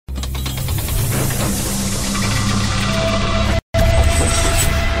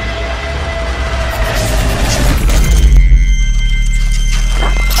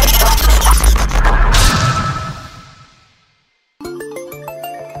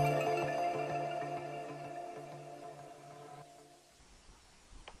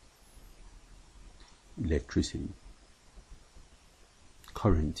Electricity.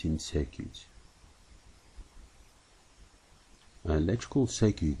 Current in circuit. An electrical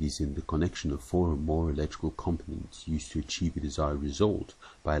circuit is in the connection of four or more electrical components used to achieve a desired result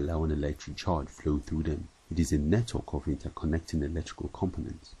by allowing electric charge flow through them. It is a network of interconnecting electrical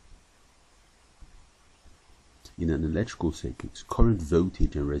components. In an electrical circuit, current,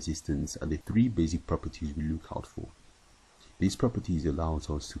 voltage, and resistance are the three basic properties we look out for. These properties allow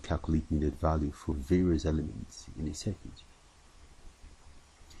us to calculate needed value for various elements in a circuit.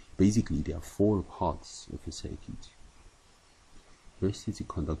 Basically, there are four parts of a circuit. First is a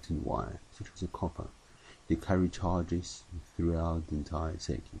conducting wire, such as a copper. They carry charges throughout the entire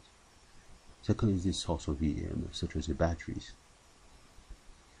circuit. Second is the source of EMF, such as the batteries.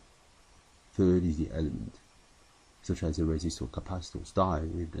 Third is the element, such as the resistor, capacitors,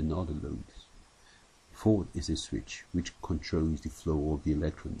 diode, and other loads. Fourth is a switch, which controls the flow of the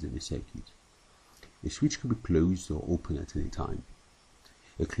electrons in the circuit. A switch can be closed or open at any time.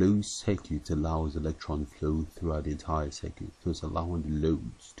 A closed circuit allows electron flow throughout the entire circuit, thus allowing the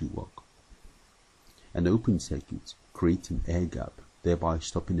loads to work. An open circuit creates an air gap, thereby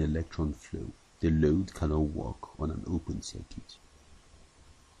stopping electron flow. The load cannot work on an open circuit.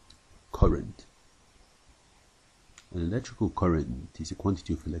 Current. An electrical current is a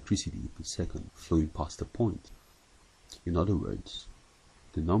quantity of electricity per second flowing past a point. In other words,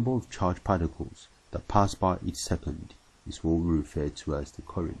 the number of charged particles that pass by each second is what we refer to as the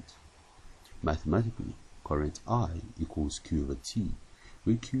current. Mathematically, current I equals Q over T,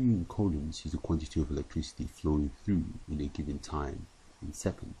 where Q in coulombs is the quantity of electricity flowing through in a given time in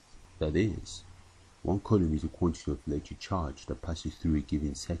seconds. That is, 1 coulomb is the quantity of electric charge that passes through a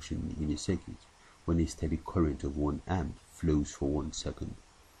given section in a circuit when a steady current of 1 amp flows for 1 second.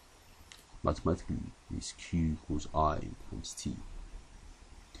 Mathematically, this Q equals I times T.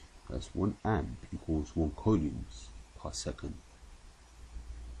 Thus 1 amp equals 1 coulombs per second.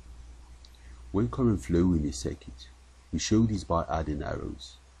 When current flow in a circuit, we show this by adding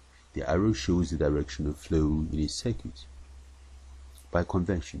arrows. The arrow shows the direction of flow in a circuit. By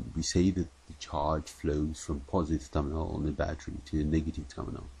convention, we say that the charge flows from positive terminal on the battery to the negative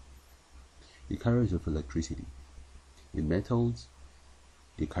terminal. The carriers of electricity. In metals,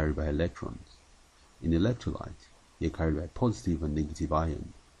 they are carried by electrons. In electrolyte, they are carried by positive and negative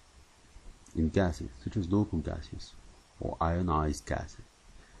ions. In gases, such as local gases or ionized gases,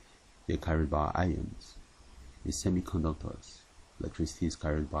 they are carried by ions. In semiconductors, electricity is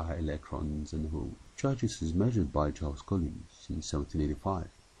carried by electrons and holes. Charges is measured by Charles Coulomb in 1785.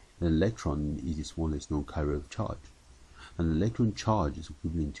 An electron is the smallest known carrier of charge. An electron charge is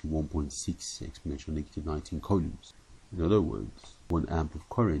equivalent to 1.6 exponential negative 19 coulombs. In other words, 1 amp of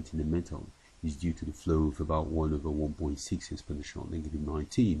current in a metal is due to the flow of about 1 over 1.6 exponential negative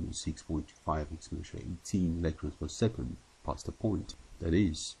 19 or 6.25 exponential 18 electrons per second past the point. That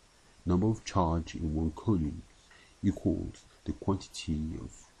is, number of charge in 1 coulomb equals the quantity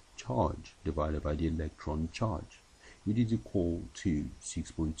of charge divided by the electron charge, which is equal to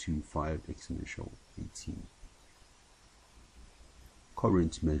 6.25 exponential 18.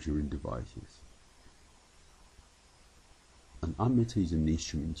 Current measuring devices. An ammeter is an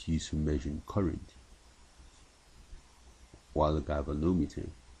instrument used for measuring current, while a galvanometer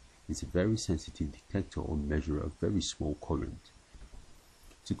is a very sensitive detector or measurer of very small current.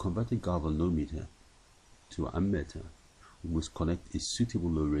 To convert a galvanometer to an ammeter, we must connect a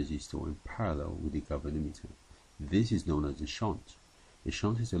suitable load resistor in parallel with the galvanometer. This is known as a shunt. A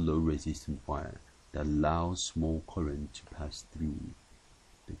shunt is a low resistant wire that allows small current to pass through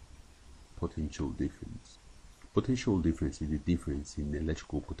the potential difference. Potential difference is the difference in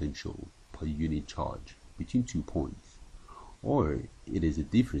electrical potential per unit charge between 2 points, or it is the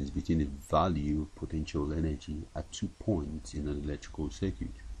difference between the value of potential energy at 2 points in an electrical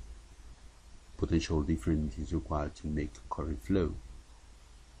circuit. Potential difference is required to make current flow.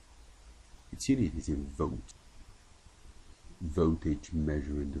 Its unit is in volt. Voltage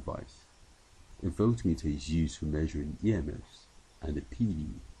measuring device. A voltmeter is used for measuring EMFs and a PD.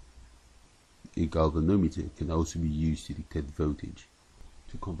 A galvanometer can also be used to detect voltage.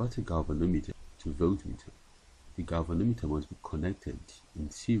 To convert a galvanometer to a voltmeter, the galvanometer must be connected in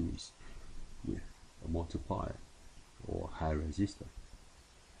series with a multiplier or high resistor.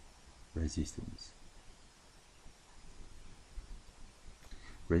 Resistance.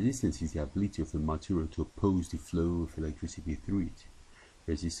 Resistance is the ability of a material to oppose the flow of electricity through it.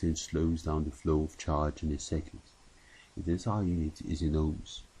 Resistance slows down the flow of charge in a circuit. Its SI unit is in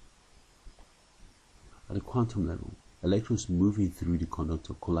ohms. At the quantum level, electrons moving through the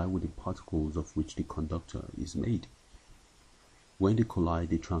conductor collide with the particles of which the conductor is made. When they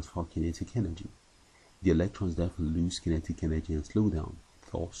collide, they transfer kinetic energy. The electrons therefore lose kinetic energy and slow down,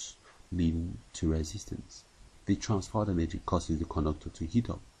 thus leading to resistance. The transferred energy causes the conductor to heat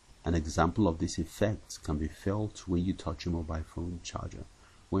up. An example of this effect can be felt when you touch a mobile phone charger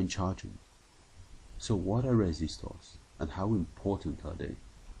when charging. So what are resistors and how important are they?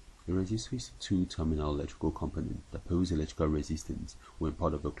 A resistor is a two-terminal electrical component that poses electrical resistance when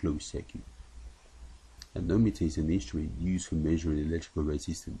part of a closed circuit. A non-meter is an instrument used for measuring electrical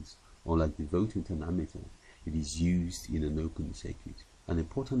resistance. Unlike the voltmeter and ammeter, it is used in an open circuit. An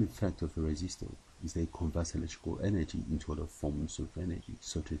important effect of a resistor is that it converts electrical energy into other forms of energy,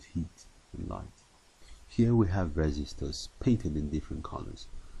 such as heat and light. Here we have resistors painted in different colors.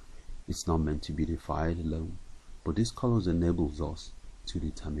 It's not meant to be defined alone, but these colors enables us to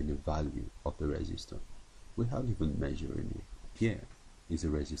determine the value of the resistor without even measuring it. Here is a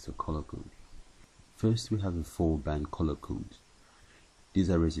resistor color code. First, we have a 4-band color code. These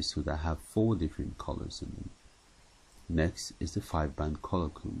are resistors that have 4 different colors in them. Next is the 5-band color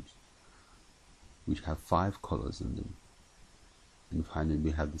code, which have 5 colors in them. And finally,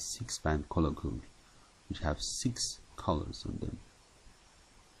 we have the 6-band color code, which have 6 colors in them.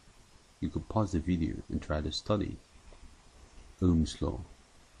 You could pause the video and try to study Ohm's law.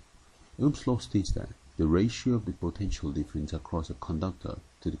 Ohm's law states that the ratio of the potential difference across a conductor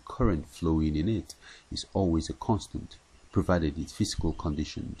to the current flowing in it is always a constant, provided its physical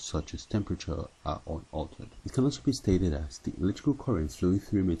conditions such as temperature are unaltered. It can also be stated as the electrical current flowing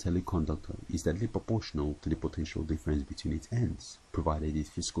through a metallic conductor is directly proportional to the potential difference between its ends, provided its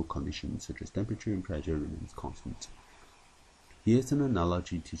physical conditions such as temperature and pressure remains constant. Here's an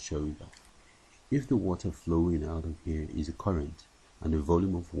analogy to show that if the water flowing out of here is a current, and the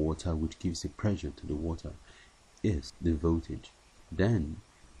volume of water which gives the pressure to the water is the voltage, then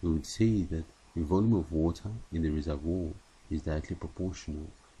we would say that the volume of water in the reservoir is directly proportional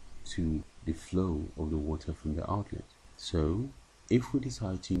to the flow of the water from the outlet. So, if we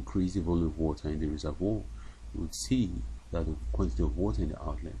decide to increase the volume of water in the reservoir, we would see that the quantity of water in the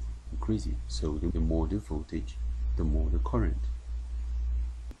outlet increases. So, the more the voltage, the more the current.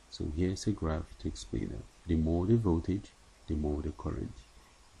 So, here's a graph to explain that. The more the voltage, the more the current.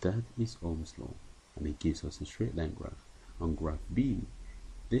 That is Ohm's law, and it gives us a straight line graph. On graph B,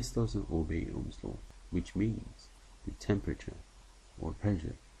 this doesn't obey Ohm's law, which means the temperature or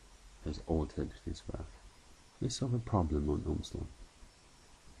pressure has altered this graph. Let's solve a problem on Ohm's law.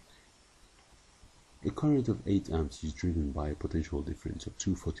 A current of 8 amps is driven by a potential difference of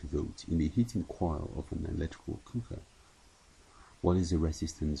 240 volts in the heating coil of an electrical cooker. What is the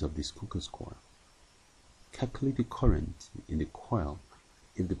resistance of this cooker's coil? Calculate the current in the coil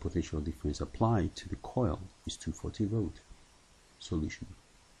if the potential difference applied to the coil is 240 volts. Solution.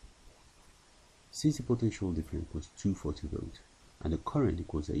 Since the potential difference equals 240 volts and the current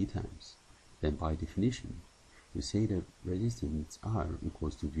equals 8 amps, then by definition, we say that resistance R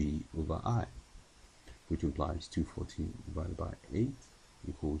equals to V over I, which implies 240 divided by 8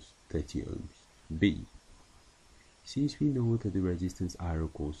 equals 30 ohms. B. Since we know that the resistance R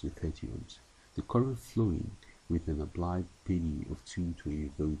equals to 30 ohms, the current flowing with an applied PD of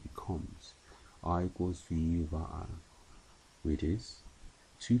 220 volts becomes I equals V over R, which is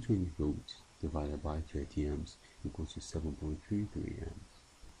 220 volts divided by 30 amps equals to 7.33 amps.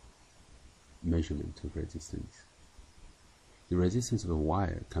 Measurement of resistance. The resistance of a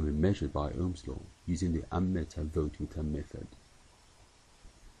wire can be measured by Ohm's law using the ammeter voltmeter method.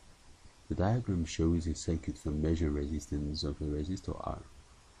 The diagram shows a circuit for measuring resistance of a resistor R.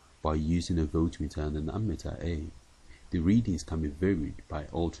 By using a voltmeter and an ammeter A, the readings can be varied by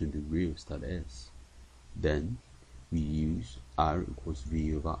altering the rheostat S. Then, we use R equals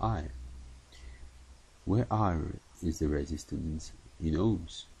V over I, where R is the resistance in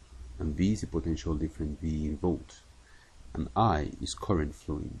ohms, and V is the potential difference V in volts, and I is current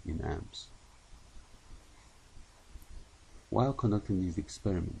flowing in amps. While conducting this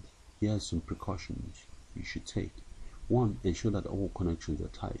experiment, here are some precautions you should take. 1. Ensure that all connections are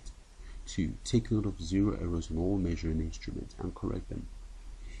tight. 2. Take note of 0 errors on all measuring instruments and correct them.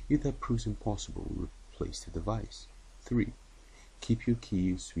 If that proves impossible, replace the device. 3. Keep your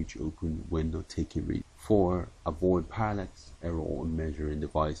key switch open when not taking readings. 4. Avoid parallax error on measuring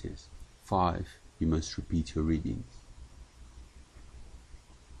devices. 5. You must repeat your readings.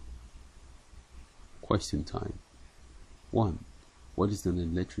 Question time. 1. What is an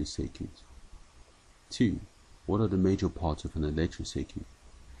electric circuit? 2. What are the major parts of an electric circuit?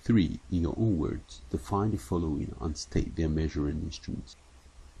 3. In your own words, define the following and state their measuring instruments.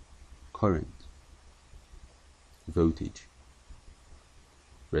 Current, voltage,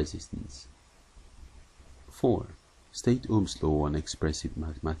 resistance. 4. State Ohm's law and express it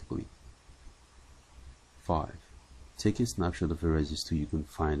mathematically. 5. Take a snapshot of a resistor you can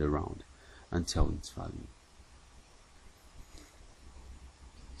find around and tell its value.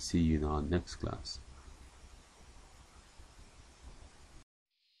 See you in our next class.